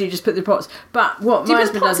we usually just put the pots. But what Do you my put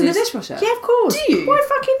husband pots does in the is dishwasher? Yeah, of course. Do you? Why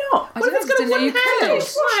fucking not? I What if don't it's got a know, wooden you could. handle?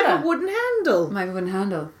 Dishwasher. Why have a wooden handle? Maybe wooden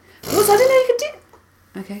handle. What? I didn't know you could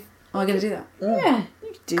do. Okay. Oh, I'm going to do that. Yeah, you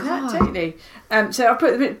could do that, totally. So I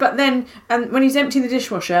put, but then when he's emptying the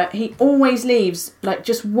dishwasher, he always leaves like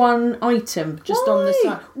just one item just on the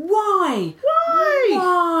side. Why?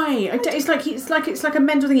 It's like a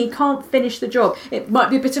mental thing. He can't finish the job. It might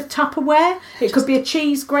be a bit of Tupperware. It could be a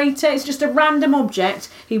cheese grater. It's just a random object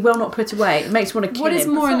he will not put away. It makes me want to kill him. What is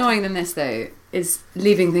more annoying than this, though, is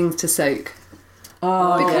leaving things to soak.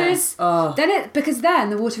 Oh, Because then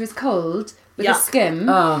the water is cold, with a skim,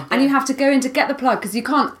 and you have to go in to get the plug because you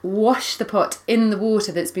can't wash the pot in the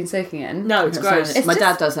water that's been soaking in. No, it's gross. My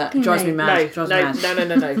dad does that. It drives me mad.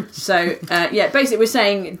 No. So, basically we're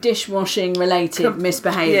saying dishwashing related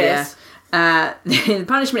misbehaviour. Yes. The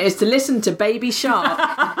punishment is to listen to Baby Shark.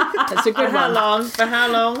 That's a good one. For how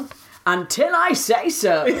long? Until I say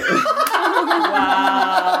so.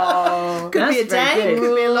 Wow. Could be a day.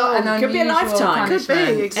 Could be a lot. Could be a lifetime. Could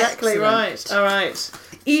be. Exactly. Excellent. Right. All right.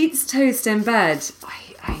 Eats toast in bed.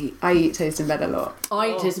 I eat toast in bed a lot. I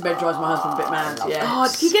eat toast in bed, drives my husband a bit mad. Yeah. Oh,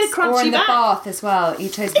 can you get a crunchy Or in the back? bath as well.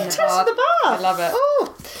 Eat toast in the bath. I love it.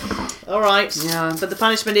 Oh. All right. Yeah. But the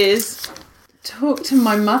punishment is... Talk to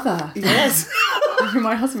my mother. Yes.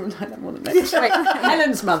 My husband would like that more than me. Wait,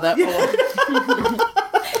 Helen's mother. Or...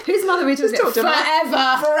 Whose mother are we talking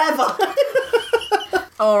about? Forever.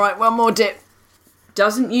 All right, one more dip.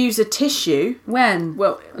 Doesn't use a tissue. When?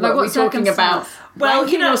 Well, like what are we talking about? Well,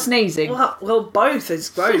 wanking or sneezing? Well, both is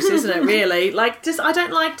gross, isn't it? Really, I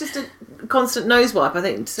don't like just a constant nose wipe. I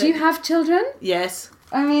think. Do you have children? Yes.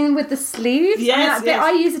 I mean, with the sleeves. Yes, yes.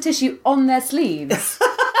 I use a tissue on their sleeves.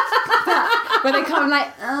 Where they come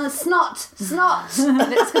like snot,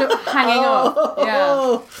 and it's kind of hanging off.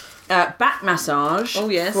 Yeah. Back massage. Oh,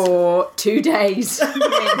 yes. For 2 days.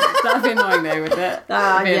 That'd be annoying though, would it?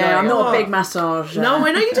 I'm not a big massage. No,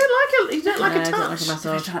 I know you don't like it. You don't like a touch. I don't like a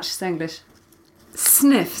massage. Touch is English.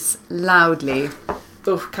 Sniffs loudly.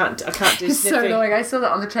 Oh, I can't do It's so sniffing. annoying. I saw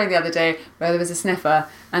that on the train the other day where there was a sniffer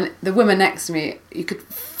and the woman next to me, you could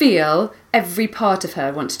feel every part of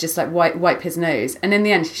her want to just like wipe his nose. And in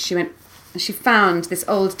the end she found this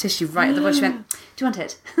old tissue right at the bottom. She went, "Do you want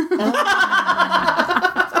it?"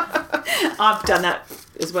 I've done that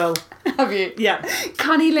as well. Have you? Yeah.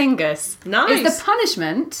 Cunnilingus. Nice. Is the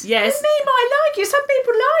punishment. Yes. Me might like it. Some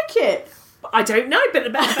people like it. I don't know,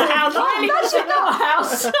 but how long? That's in our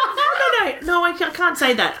house. No, I can't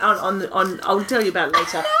say that. On I'll tell you about it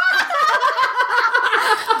later.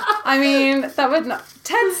 I mean, that would not...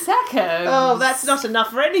 10 seconds. Oh, that's not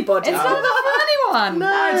enough for anybody. It's not enough for anyone.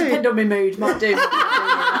 No, it depends on my mood. Might do.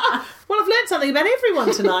 Well, I've learned something about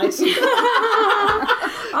everyone tonight.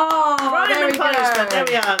 Crime there and we punishment. go. There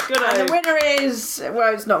we are. Good. And the winner is...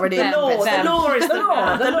 Well, it's not really... Them. The law is the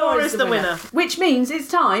winner. The law is the winner. Which means it's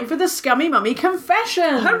time for the Scummy Mummy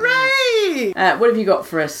confession. Hooray! What have you got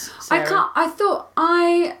for us, Sarah?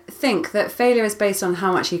 I think that failure is based on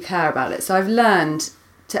how much you care about it. So I've learned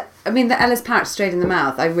to... I mean, the Ellis pouch straight in the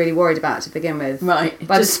mouth, I really worried about to begin with. Right.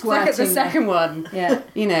 But Just the second one, on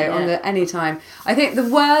the any time. I think the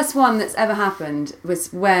worst one that's ever happened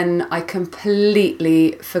was when I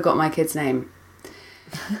completely forgot my kid's name.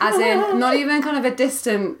 As in, not even kind of a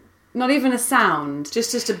distant... Not even a sound.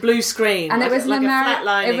 Just a blue screen. And like it was a flat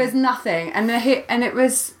lining. It was nothing. And it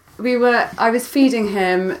was... I was feeding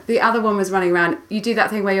him, the other one was running around. You do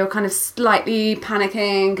that thing where you're kind of slightly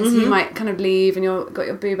panicking because he might kind of leave and you've got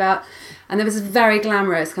your boob out. And there was this very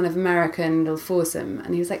glamorous kind of American little foursome.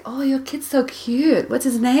 And he was like, "Oh, your kid's so cute. What's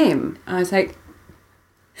his name?" And I was like,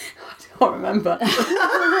 I can't remember.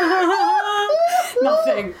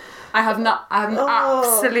 Nothing. I have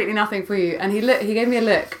absolutely nothing for you. And he gave me a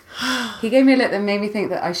look. He gave me a look that made me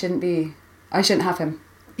think that I shouldn't have him.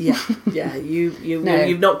 Yeah.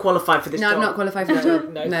 You've not qualified for this job. No, I'm not qualified for that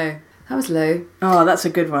job. No. That was low. Oh, that's a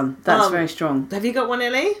good one. That's very strong. Have you got one,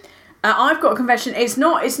 Ellie? I've got a confession. It's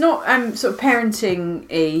not sort of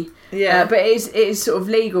parenting-y. Yeah. But it is sort of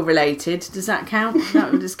legal related. Does that count? No,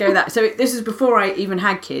 we'll just go with that. So this is before I even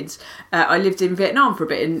had kids. I lived in Vietnam for a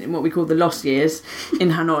bit in what we call the lost years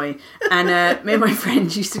in Hanoi. And me and my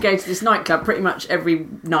friends used to go to this nightclub pretty much every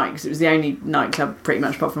night because it was the only nightclub pretty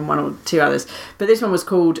much apart from one or two others. But this one was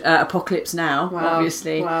called Apocalypse Now,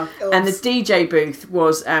 obviously. Wow. And the DJ booth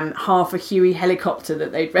was half a Huey helicopter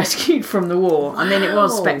that they'd rescued from the war. I mean, it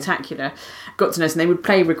was spectacular. Got to know, and they would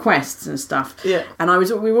play requests and stuff. Yeah. And we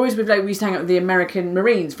used to hang out with the American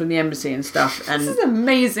Marines from the embassy and stuff. And this is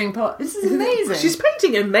amazing. This is amazing. She's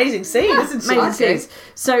painting an amazing scene, isn't she? Amazing scenes.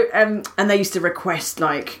 So, and they used to request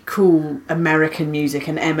like cool American music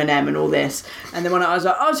and Eminem and all this. And then when I was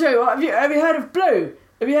like, "I'll tell you what, have you heard of Blue?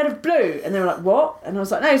 Have you heard of Blue?" And they were like, "What?" And I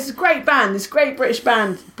was like, "No, it's a great band, this great British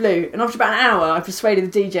band, Blue." And after about an hour, I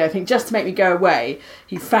persuaded the DJ, I think, just to make me go away,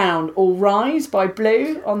 he found All Rise by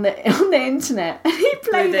Blue on the internet. And he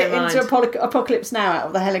played it into Apocalypse Now out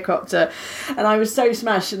of the helicopter. And I was so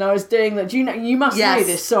smashed, and I was doing that. You must know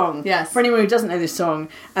this song. Yes. For anyone who doesn't know this song,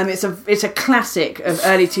 it's a classic of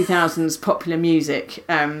early 2000s popular music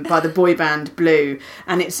by the boy band Blue.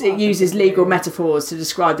 And it uses legal metaphors to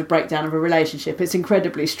describe the breakdown of a relationship. It's incredible.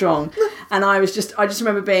 incredibly strong. And I just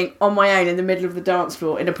remember being on my own in the middle of the dance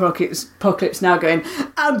floor in Apocalypse Now going,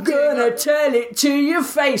 I'm gonna tell it to your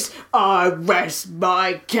face, I rest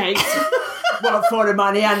my case. One for the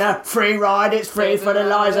money and a free ride, it's free for the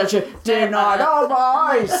lies that you denied. Oh,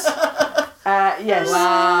 my eyes. Yes.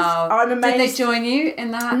 Wow. I'm amazed. Did they join you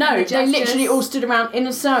in that? No, they literally all stood around in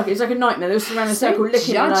a circle. It's like a nightmare. They all stood around in a circle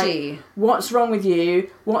looking at me like, what's wrong with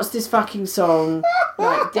you? What's this fucking song?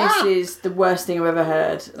 Like, this is the worst thing I've ever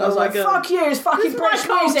heard. I was like, fuck you, it's fucking British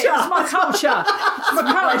music. It's my culture. It's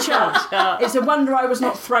my culture. It's a wonder I was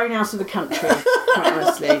not thrown out of the country, quite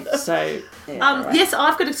honestly. So, yeah, right. Yes,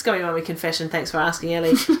 I've got a scummy mummy confession. Thanks for asking,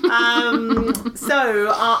 Ellie. I'm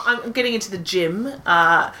getting into the gym,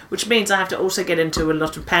 which means I have to also get into a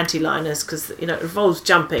lot of panty liners because, it involves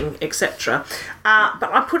jumping, etc.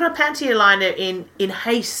 But I put a panty liner in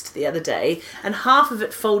haste the other day, and half of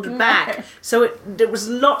it folded back, so there was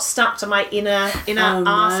a lot stuck to my inner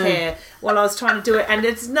arse hair while I was trying to do it. And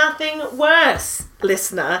there's nothing worse,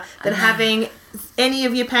 listener, than having any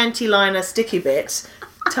of your panty liner sticky bits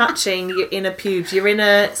touching your inner pubes, your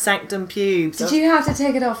inner sanctum pubes. Did you have to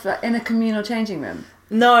take it off in a communal changing room?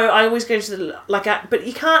 No, I always go to the but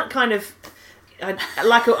you can't kind of.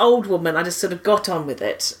 Like an old woman, I just sort of got on with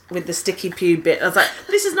it, with the sticky pube bit. I was like,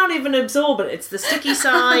 this is not even absorbent, it's the sticky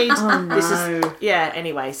side. Oh, no. This is,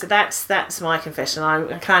 anyway, so that's my confession.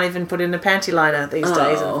 I can't even put in a panty liner these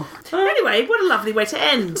days. Anyway, what a lovely way to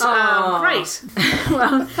end. Great.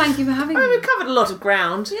 Well, thank you for having me. We've covered a lot of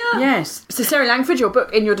ground. Yeah. Yes. So, Sarah Langford, your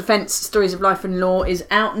book, In Your Defence, Stories of Life and Law, is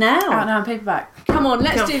out now. Out now in paperback. Come on,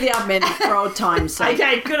 let's do the admin for old time's sake.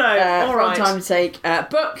 Okay, good. All For right. old time's sake.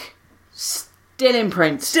 Book, still in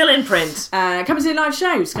print. Still in print. Come and see a live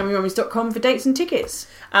show, scummymummies.com for dates and tickets.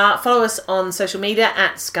 Follow us on social media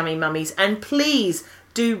at Scummy Mummies, and please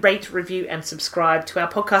do rate, review and subscribe to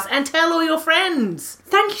our podcast and tell all your friends.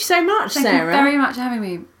 Thank you so much, Thank Sarah. you very much for having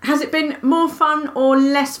me. Has it been more fun or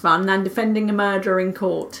less fun than defending a murderer in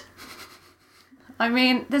court? I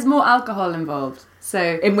mean, there's more alcohol involved,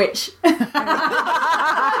 so... In which?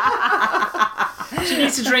 She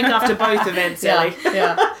needs to drink after both events, Ellie.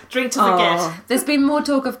 Yeah. Drink to forget. There's been more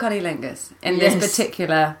talk of cunnilingus in this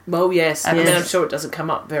particular... Well, yes. Yes. I mean, I'm sure it doesn't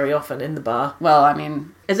come up very often in the bar. Well, I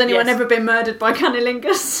mean... Has anyone ever been murdered by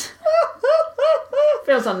cunnilingus?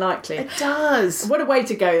 Feels unlikely. It does. What a way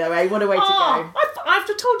to go, though, eh? What a way to go. I've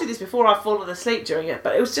told you this before, I've fallen asleep during it,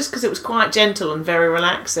 but it was just because it was quite gentle and very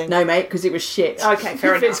relaxing. No, mate, because it was shit. Okay,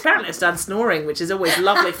 fair enough. Apparently it's done snoring, which is always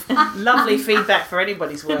lovely lovely feedback for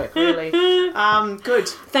anybody's work, really. Good.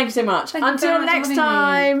 Thank you so much. Thank you Until very much next for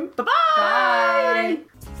time. having Bye-bye. Bye.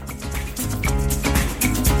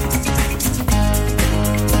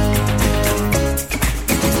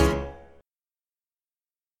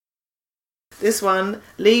 This one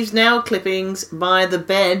leaves nail clippings by the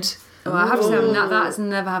bed. Oh, I have to say, that has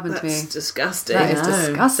never happened to me. That's disgusting. That is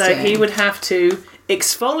disgusting. So he would have to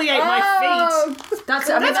exfoliate my feet. That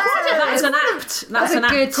is an apt. That's a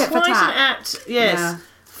good tip for Quite an tat. apt, yes. Yeah.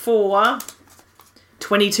 For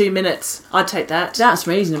 22 minutes. I'd take that. That's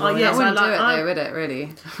reasonable. Oh, yes. That wouldn't I do it, like- though, would it, really?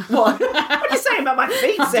 What? What are you saying about my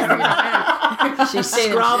feet, Sarah? She's seen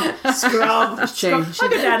Scrub. That's true. I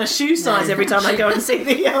go down a shoe size every time I go and see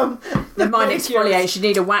the Mine manicurist. exfoliates. You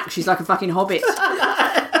need a wax. She's like a fucking hobbit.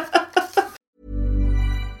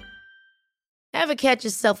 Ever catch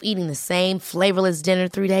yourself eating the same flavorless dinner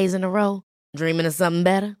 3 days in a row? Dreaming of something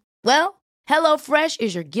better? Well, HelloFresh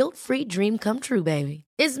is your guilt-free dream come true, baby.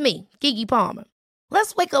 It's me, Keke Palmer.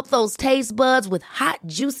 Let's wake up those taste buds with hot,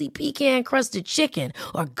 juicy pecan-crusted chicken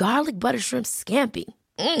or garlic butter shrimp scampi.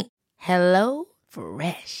 Hello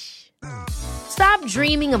Fresh. Stop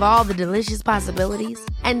dreaming of all the delicious possibilities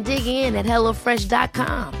and dig in at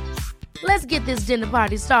HelloFresh.com. Let's get this dinner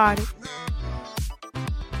party started.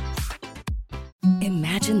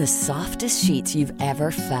 Imagine the softest sheets you've ever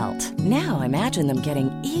felt. Now imagine them getting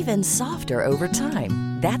even softer over time.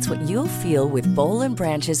 That's what you'll feel with Boll &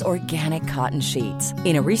 Branch's organic cotton sheets.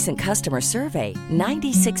 In a recent customer survey,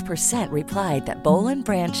 96% replied that Boll &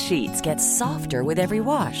 Branch sheets get softer with every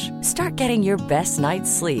wash. Start getting your best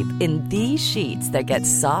night's sleep in these sheets that get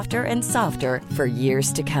softer and softer for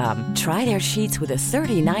years to come. Try their sheets with a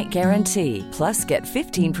 30-night guarantee. Plus, get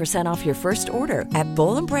 15% off your first order at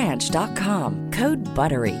bollandbranch.com. Code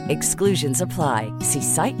BUTTERY. Exclusions apply. See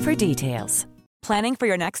site for details. Planning for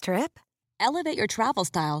your next trip? Elevate your travel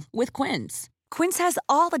style with Quince. Quince has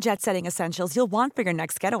all the jet-setting essentials you'll want for your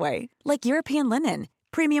next getaway, like European linen,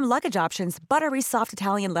 premium luggage options, buttery soft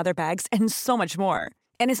Italian leather bags, and so much more.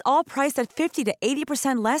 And is all priced at 50 to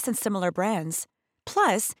 80% less than similar brands.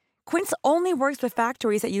 Plus, Quince only works with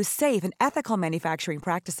factories that use safe and ethical manufacturing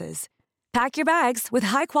practices. Pack your bags with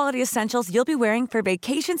high-quality essentials you'll be wearing for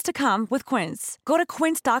vacations to come with Quince. Go to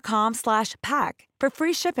quince.com/pack for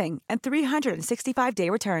free shipping and 365-day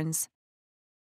returns.